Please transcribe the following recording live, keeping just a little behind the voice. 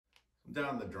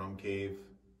down in the drum cave.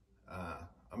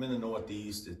 I'm in the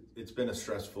Northeast. It's been a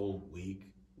stressful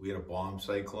week. We had a bomb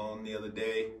cyclone the other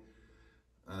day.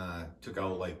 Took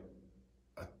out like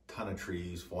a ton of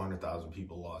trees. 400,000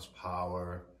 people lost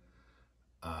power.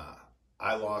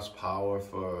 I lost power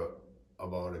for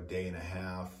about a day and a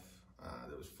half.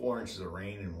 There was 4 inches of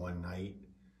rain in one night.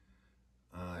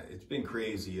 It's been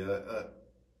crazy.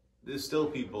 There's still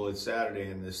people, it's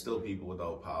Saturday, and there's still people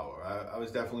without power. I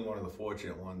was definitely one of the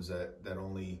fortunate ones that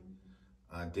only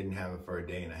didn't have it for a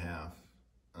day and a half.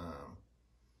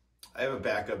 I have a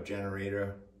backup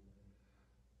generator,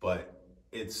 but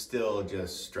it's still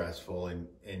just stressful,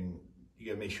 and you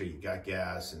gotta make sure you got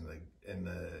gas, and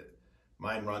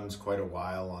mine runs quite a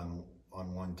while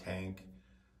on one tank.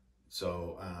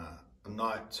 So I'm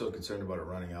not so concerned about it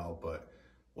running out, but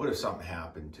what if something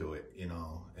happened to it, you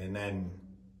know? And then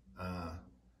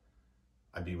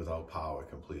I'd be without power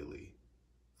completely.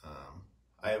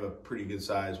 I have a pretty good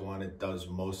size one. It does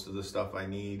most of the stuff I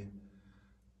need.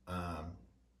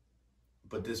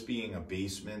 But this being a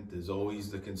basement, there's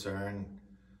always the concern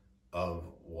of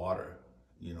water.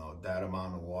 You know, that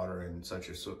amount of water in such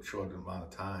a short amount of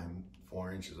time,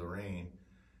 4 inches of rain,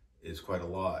 is quite a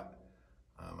lot.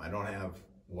 I don't have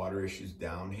water issues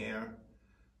down here.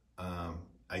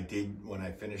 I did, when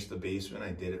I finished the basement,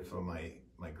 I did it for my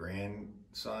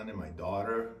grandson and my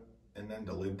daughter, and then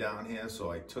to live down here,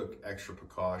 so I took extra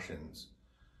precautions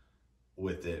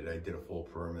with it. I did a full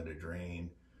perimeter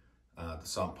drain, the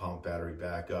sump pump, battery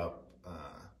backup,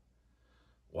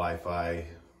 Wi-Fi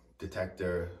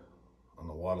detector on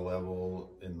the water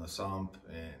level in the sump,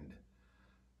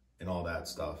 and all that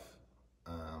stuff.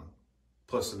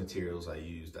 Plus the materials I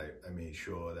used, I made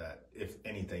sure that if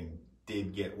anything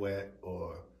did get wet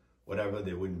or whatever,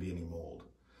 there wouldn't be any mold.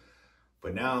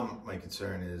 But now my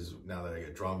concern is, now that I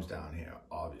got drums down here,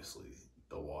 obviously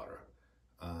the water.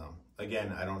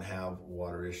 Again, I don't have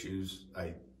water issues.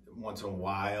 Once in a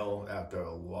while, after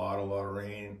a lot of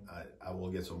rain, I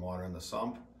will get some water in the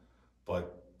sump,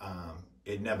 but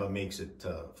it never makes it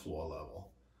to floor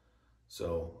level.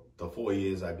 So the 4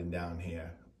 years I've been down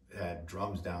here, had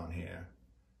drums down here,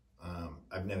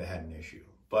 I've never had an issue,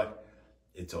 but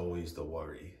it's always the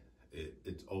worry.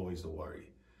 It's always the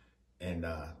worry. And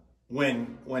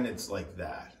when it's like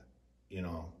that, you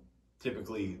know,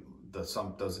 typically the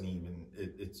sump doesn't even,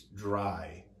 it's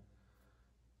dry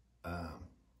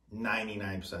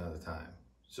 99% of the time.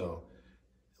 So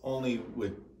only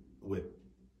with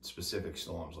specific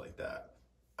storms like that,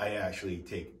 I actually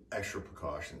take extra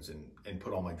precautions and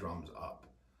put all my drums up.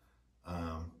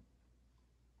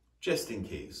 Just in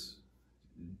case.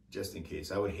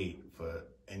 I would hate for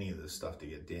any of this stuff to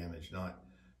get damaged, not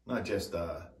just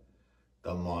the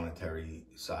monetary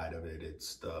side of it.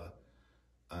 It's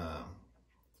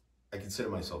I consider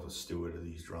myself a steward of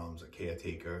these drums, a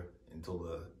caretaker until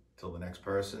the next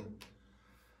person.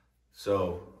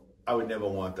 So I would never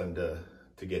want them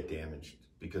to get damaged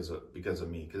because of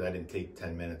me, because I didn't take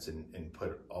 10 minutes and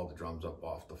put all the drums up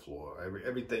off the floor.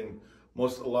 Everything, a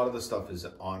lot of the stuff is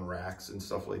on racks and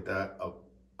stuff like that,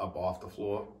 up off the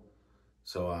floor.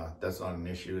 So that's not an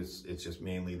issue. It's just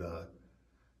mainly the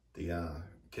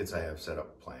kits I have set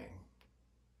up playing.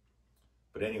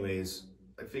 But anyways,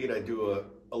 I figured I'd do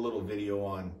a little video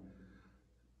on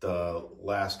the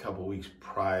last couple weeks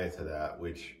prior to that,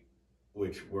 which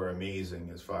were amazing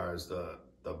as far as the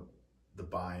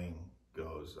buying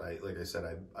goes. Like I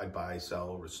said, I buy,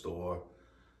 sell, restore,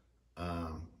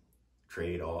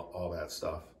 trade, all that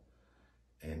stuff.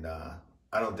 And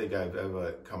I don't think I've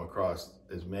ever come across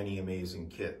as many amazing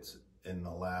kits in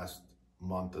the last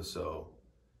month or so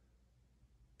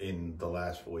in the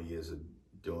last 4 years of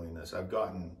doing this. I've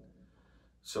gotten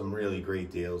some really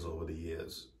great deals over the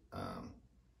years.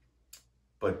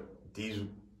 But these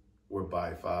were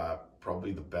by far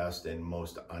probably the best and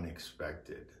most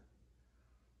unexpected.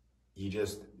 You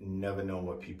just never know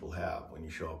what people have when you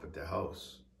show up at their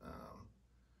house,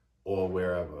 or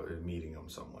wherever, meeting them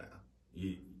somewhere.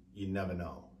 You never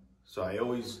know. So I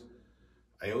always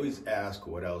ask,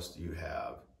 what else do you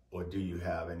have? Or do you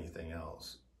have anything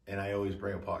else? And I always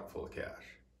bring a pocket full of cash.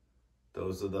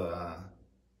 Those are the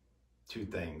two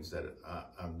things that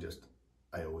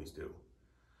I always do.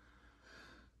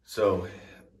 So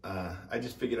I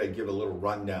just figured I'd give a little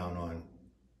rundown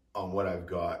on what I've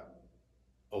got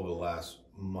over the last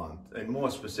month, and more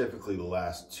specifically the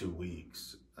last 2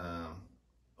 weeks.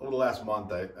 Over the last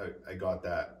month, I got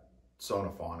that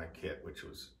Sonophonic kit, which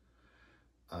was,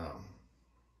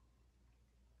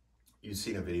 you've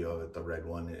seen a video of it, the red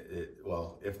one.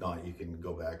 Well, if not, you can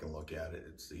go back and look at it.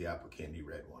 It's the apple candy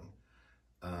red one.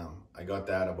 I got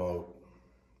that about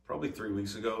probably 3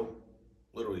 weeks ago,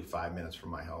 literally 5 minutes from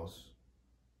my house.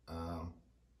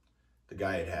 The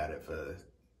guy had had it for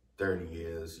 30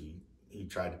 years. He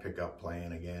tried to pick up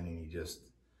playing again, and he just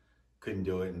couldn't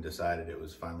do it, and decided it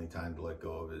was finally time to let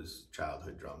go of his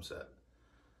childhood drum set.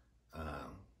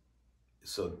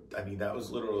 So, I mean, that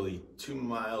was literally 2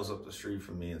 miles up the street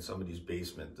from me in somebody's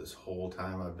basement this whole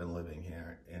time I've been living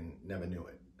here, and never knew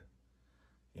it.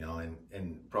 You know,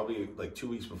 and probably like 2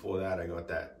 weeks before that, I got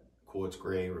that quartz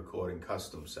gray recording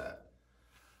custom set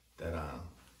that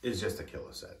is just a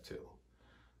killer set too.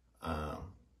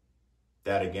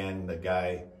 That again, the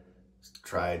guy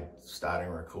tried starting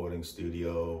a recording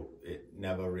studio. It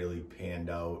never really panned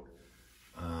out.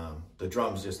 The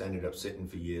drums just ended up sitting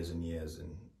for years and years,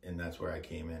 and that's where I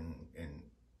came in and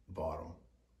bought them,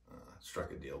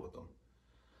 struck a deal with them.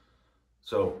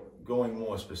 So going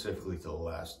more specifically to the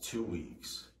last 2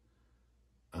 weeks,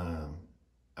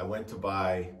 I went to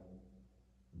buy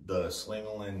the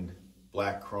Slingerland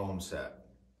black chrome set,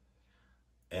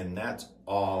 and that's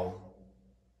all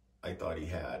I thought he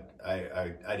had.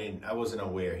 I wasn't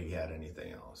aware he had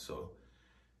anything else. So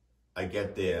I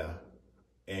get there,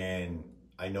 and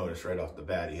I noticed right off the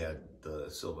bat he had the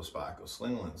Silver Sparkle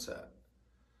Slingerland set,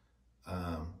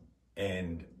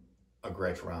 and a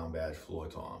Gretsch round badge floor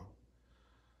tom.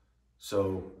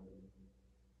 So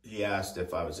he asked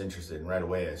if I was interested, and right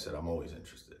away I said, I'm always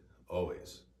interested,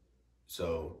 always.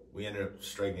 So we ended up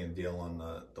striking a deal on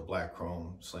the black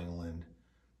chrome Slingerland,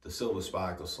 the Silver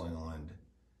Sparkle Slingerland,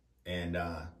 and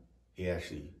he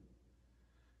actually,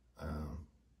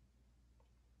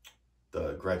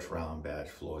 the Gretsch round badge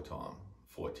floor tom,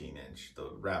 14-inch. The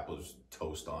wrap was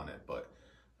toast on it, but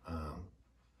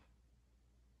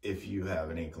if you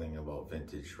have an inkling about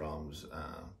vintage drums,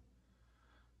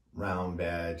 round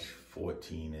badge,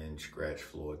 14-inch Gretsch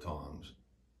floor toms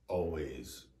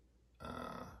always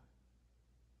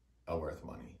are worth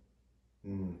money,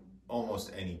 in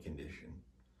almost any condition.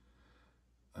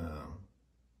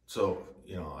 So,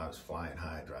 you know, I was flying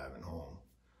high driving home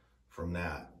from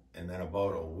that. And then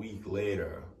about a week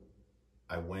later,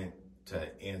 I went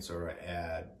to answer an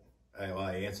ad.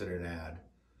 I answered an ad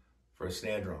for a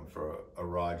snare drum, for a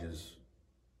Rogers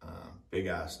big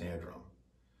ass snare drum.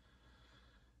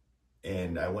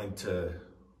 And I went to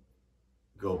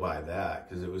go buy that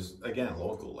because it was, again,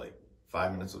 local, like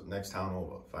 5 minutes, next town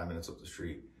over, 5 minutes up the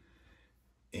street.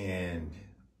 And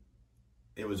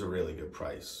it was a really good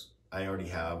price. I already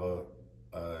have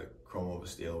a chrome over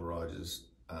steel Rogers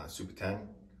Super 10,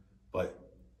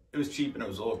 but it was cheap and it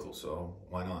was local, so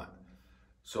why not?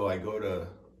 So I go to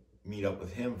meet up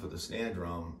with him for the snare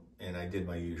drum, and I did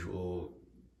my usual,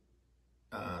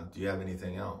 do you have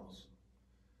anything else?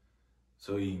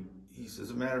 So he says,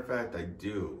 as a matter of fact, I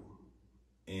do.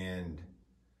 And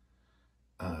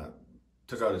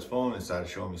took out his phone and started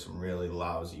showing me some really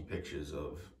lousy pictures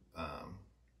of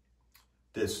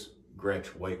this Gretsch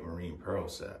white marine pearl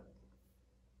set.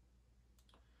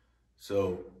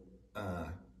 So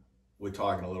we're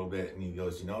talking a little bit, and he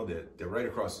goes, you know, they're right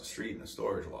across the street in a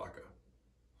storage locker.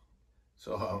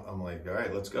 So I'm like, all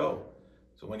right, let's go.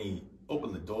 So when he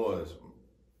opened the door,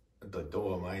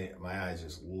 my eyes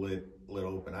just lit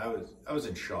open. I was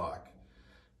in shock.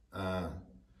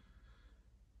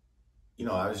 You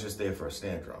know, I was just there for a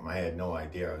snare drum. I had no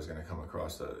idea I was going to come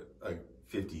across a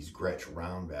 50s Gretsch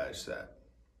round badge set.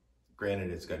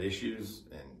 Granted, it's got issues,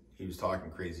 and he was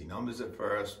talking crazy numbers at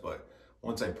first, but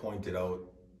once I pointed out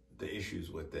the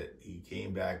issues with it, he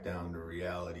came back down to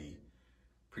reality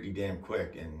pretty damn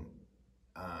quick, and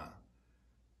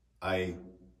I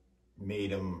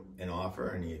made him an offer,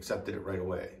 and he accepted it right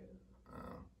away,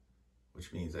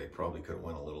 which means I probably could have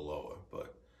went a little lower,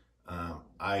 but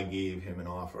I gave him an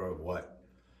offer of what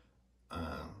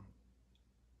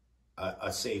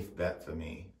a safe bet for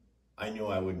me. I knew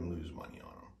I wouldn't lose money on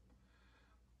him.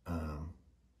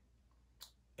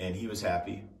 And he was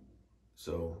happy.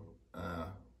 So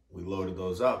we loaded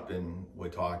those up, and we're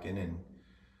talking, and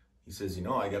he says, you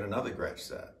know, I got another Gretsch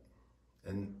set.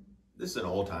 And this is an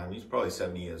old time. He's probably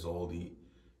 70 years old. He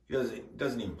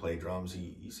doesn't even play drums.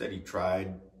 He said he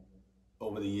tried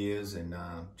over the years and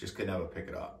just could never pick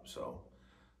it up. So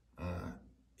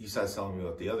he starts telling me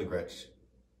about the other Gretsch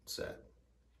set.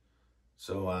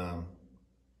 So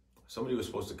somebody was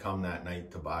supposed to come that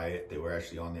night to buy it. They were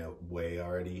actually on their way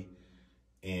already.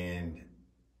 And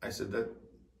I said,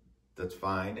 that's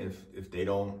fine. If they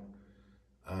don't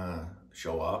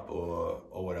show up or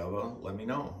whatever, let me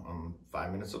know. I'm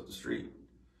 5 minutes up the street.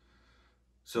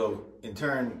 So in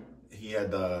turn, he had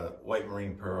the white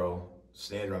marine pearl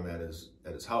snare drum at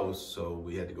his house, so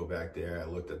we had to go back there. I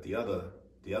looked at the other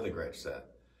Gretsch set,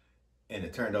 and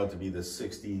it turned out to be the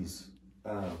 60s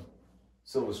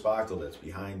silver sparkle that's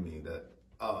behind me that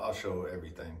I'll show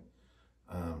everything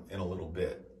in a little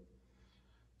bit.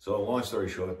 So long story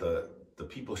short, the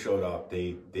people showed up.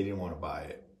 They didn't want to buy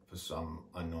it for some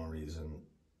unknown reason.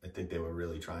 I think they were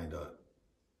really trying to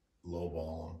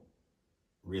lowball them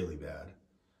really bad.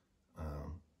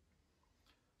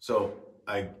 So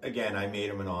I made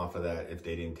them an offer that if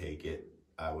they didn't take it,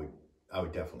 I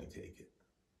would definitely take it.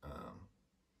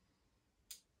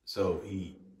 So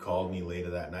he called me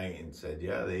later that night and said,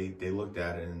 yeah, they looked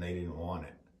at it and they didn't want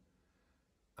it.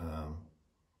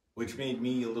 Which made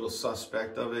me a little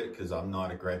suspect of it because I'm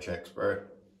not a Gretsch expert.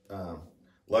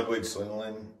 Ludwig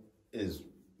Slingerland is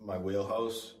my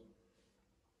wheelhouse,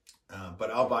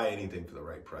 but I'll buy anything for the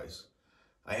right price.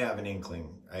 I have an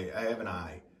inkling, I have an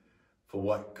eye for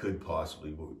what could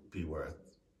possibly be worth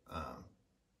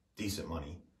decent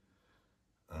money.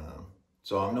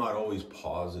 So I'm not always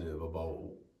positive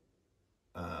about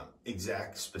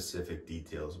exact specific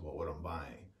details about what I'm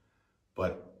buying,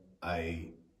 but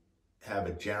I have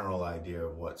a general idea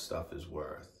of what stuff is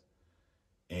worth,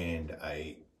 and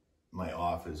my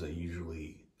offers are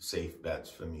usually safe bets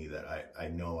for me that I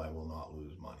know I will not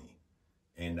lose money.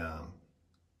 And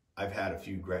I've had a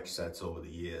few Gretsch sets over the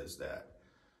years that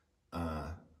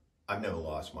I've never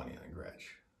lost money on Gretsch.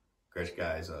 Gretsch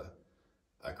guys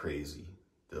are crazy.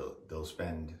 They'll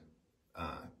spend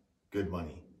good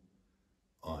money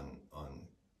on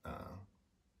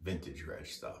vintage Gretsch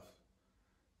stuff.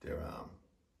 They're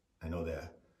I know they're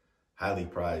highly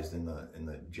prized in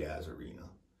the jazz arena.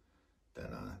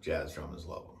 Then jazz drummers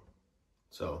love them.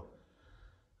 So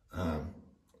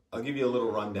I'll give you a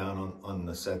little rundown on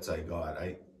the sets I got.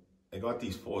 I got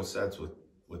these 4 sets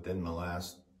within the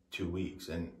last 2 weeks,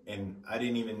 and I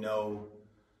didn't even know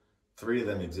 3 of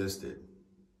them existed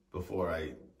before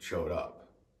I showed up.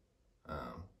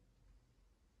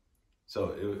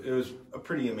 So it was a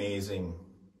pretty amazing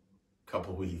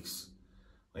couple weeks.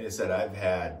 Like I said, I've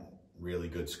had really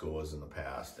good scores in the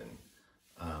past,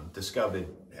 and discovered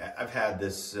I've had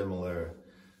this similar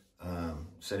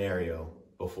scenario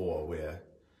before where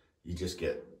you just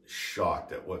get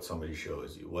shocked at what somebody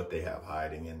shows you, what they have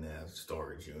hiding in their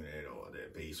storage unit or their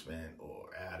basement or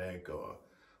attic or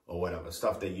whatever,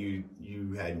 stuff that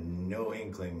you had no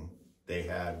inkling they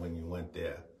had when you went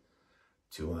there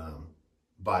to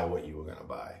buy what you were going to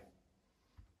buy.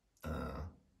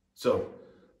 So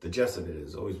the gist of it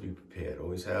is always be prepared,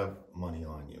 always have money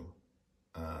on you,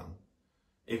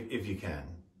 if you can.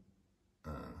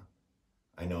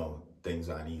 I know things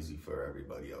aren't easy for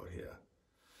everybody out here.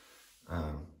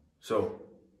 So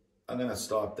I'm gonna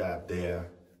stop that there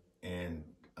and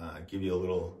give you a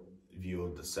little view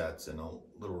of the sets and a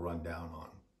little rundown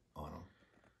on them.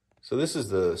 So this is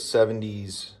the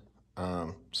 70s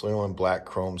Slingerland black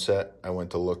chrome set I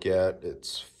went to look at.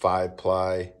 It's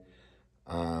 5-ply,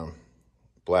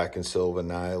 black and silver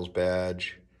Niles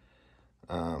badge.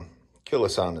 Killer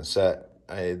sounding set.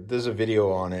 There's a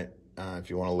video on it if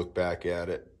you want to look back at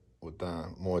it with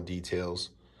more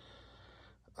details,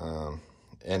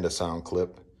 and a sound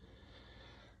clip.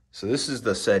 So this is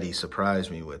the set he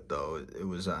surprised me with, though.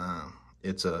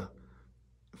 It's a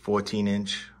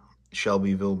 14-inch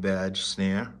Shelbyville badge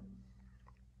snare,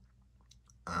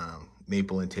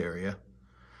 maple interior,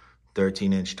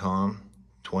 13-inch tom,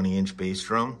 20-inch bass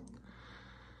drum.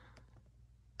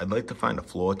 I'd like to find a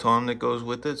floor tom that goes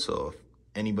with it, so if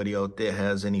anybody out there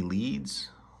has any leads,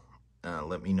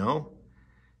 let me know.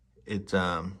 It's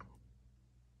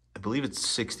I believe it's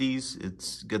 60s.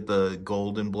 It's got the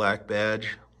gold and black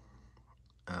badge,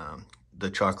 the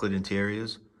chocolate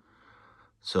interiors.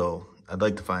 So I'd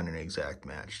like to find an exact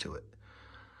match to it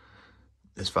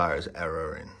as far as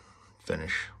error and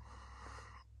finish.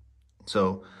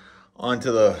 So on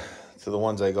to the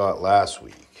ones I got last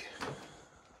week.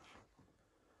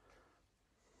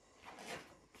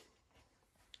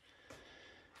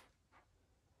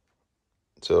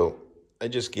 So I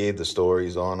just gave the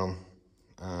stories on them.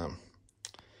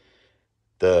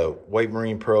 The White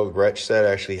Marine Pearl Gretsch set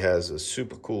actually has a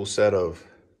super cool set of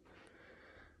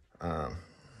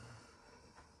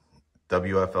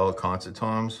WFL concert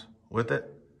toms with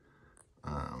it.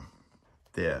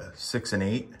 They're 6 and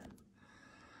 8,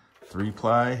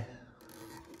 3-ply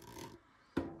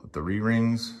with the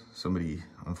re-rings. Somebody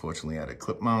unfortunately added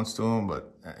clip mounts to them,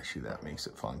 but actually that makes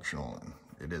it functional, and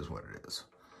it is what it is.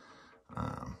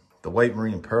 The White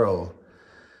Marine Pearl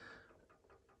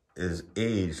is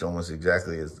aged almost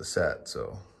exactly as the set,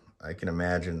 so I can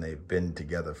imagine they've been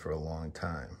together for a long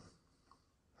time.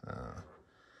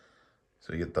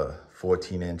 So you get the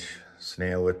 14-inch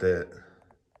snare with it,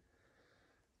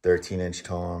 13-inch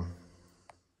tom,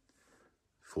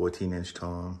 14-inch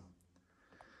tom,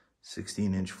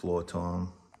 16-inch floor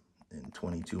tom, and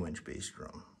 22-inch bass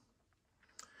drum.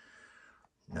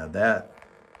 Now that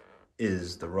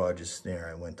is the Rogers snare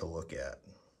I went to look at.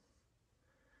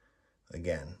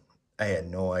 Again, I had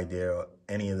no idea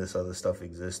any of this other stuff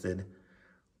existed.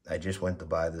 I just went to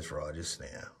buy this Rogers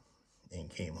snare and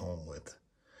came home with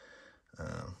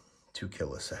 2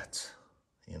 killer sets.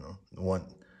 You know,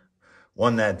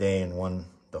 one that day and one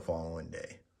the following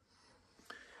day.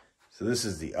 So this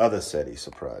is the other set he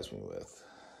surprised me with.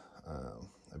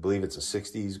 I believe it's a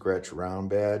 60s Gretsch round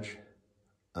badge.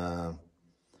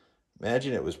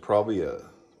 Imagine it was probably a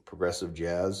progressive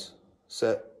jazz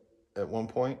set at one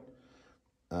point.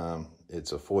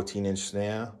 It's a 14-inch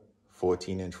snare,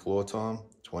 14-inch floor tom,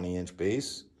 20-inch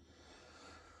bass.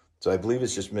 So I believe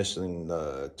it's just missing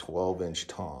the 12-inch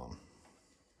tom.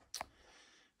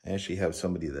 I actually have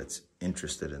somebody that's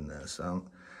interested in this.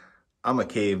 I'm a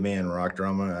caveman rock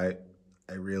drummer.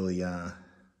 I really, I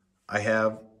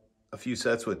have a few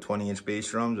sets with 20-inch bass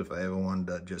drums if I ever wanted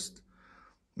to just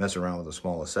mess around with a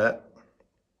smaller set.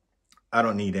 I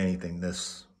don't need anything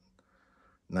this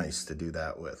nice to do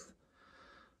that with.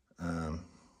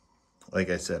 Like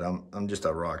I said, I'm just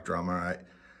a rock drummer.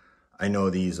 I know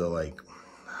these are like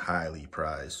highly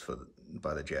prized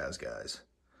by the jazz guys.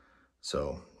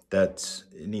 So it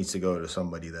needs to go to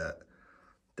somebody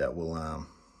that will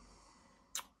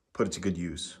put it to good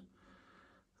use.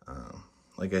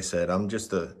 Like I said, I'm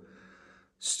just a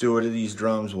steward of these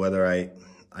drums, whether I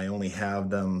only have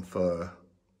them for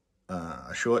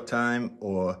a short time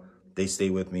or they stay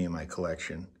with me in my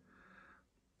collection.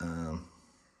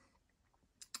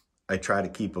 I try to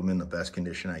keep them in the best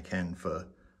condition I can for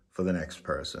the next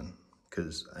person,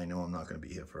 because I know I'm not going to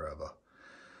be here forever.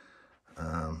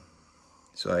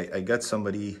 So I got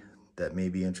somebody that may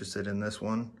be interested in this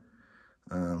one,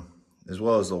 as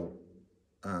well as the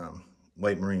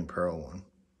white marine pearl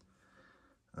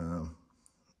one.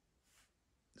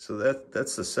 So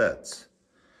that's the sets.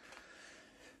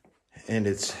 And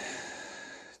it's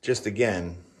just,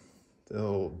 again, the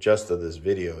whole gist of this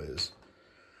video is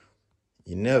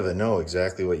you never know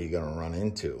exactly what you're going to run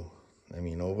into. I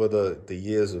mean, over the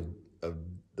years of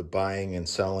the buying and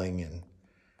selling and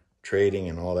trading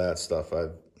and all that stuff,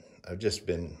 I've just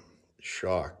been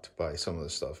shocked by some of the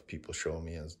stuff people show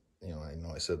me. As you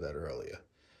know I said that earlier.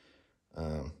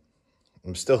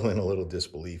 I'm still in a little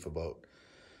disbelief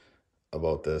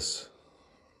about this,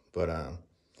 but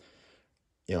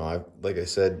you know, like I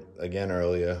said again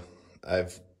earlier,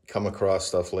 I've come across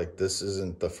stuff like this.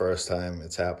 Isn't the first time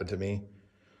it's happened to me.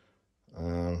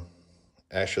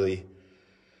 Actually,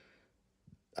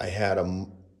 I had a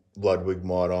Ludwig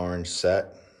Mod Orange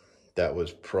set that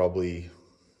was probably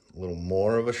a little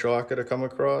more of a shocker to come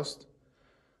across,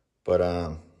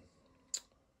 but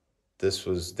this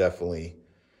was definitely,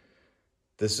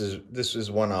 this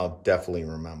is one I'll definitely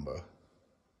remember.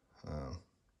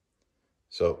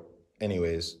 So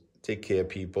anyways, take care,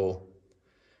 people.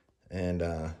 And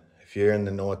if you're in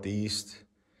the Northeast,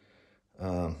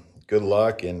 good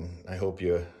luck, and I hope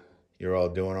you're all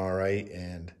doing all right.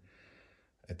 And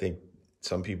I think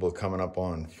some people are coming up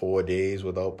on 4 days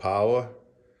without power.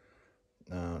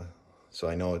 So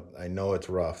I know it's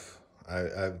rough.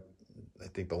 I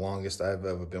think the longest I've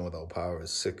ever been without power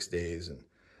is 6 days, and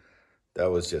that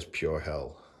was just pure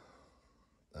hell.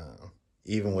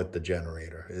 Even with the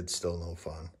generator, it's still no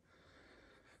fun.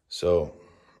 So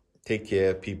take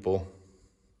care, people.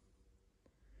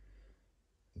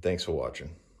 Thanks for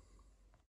watching.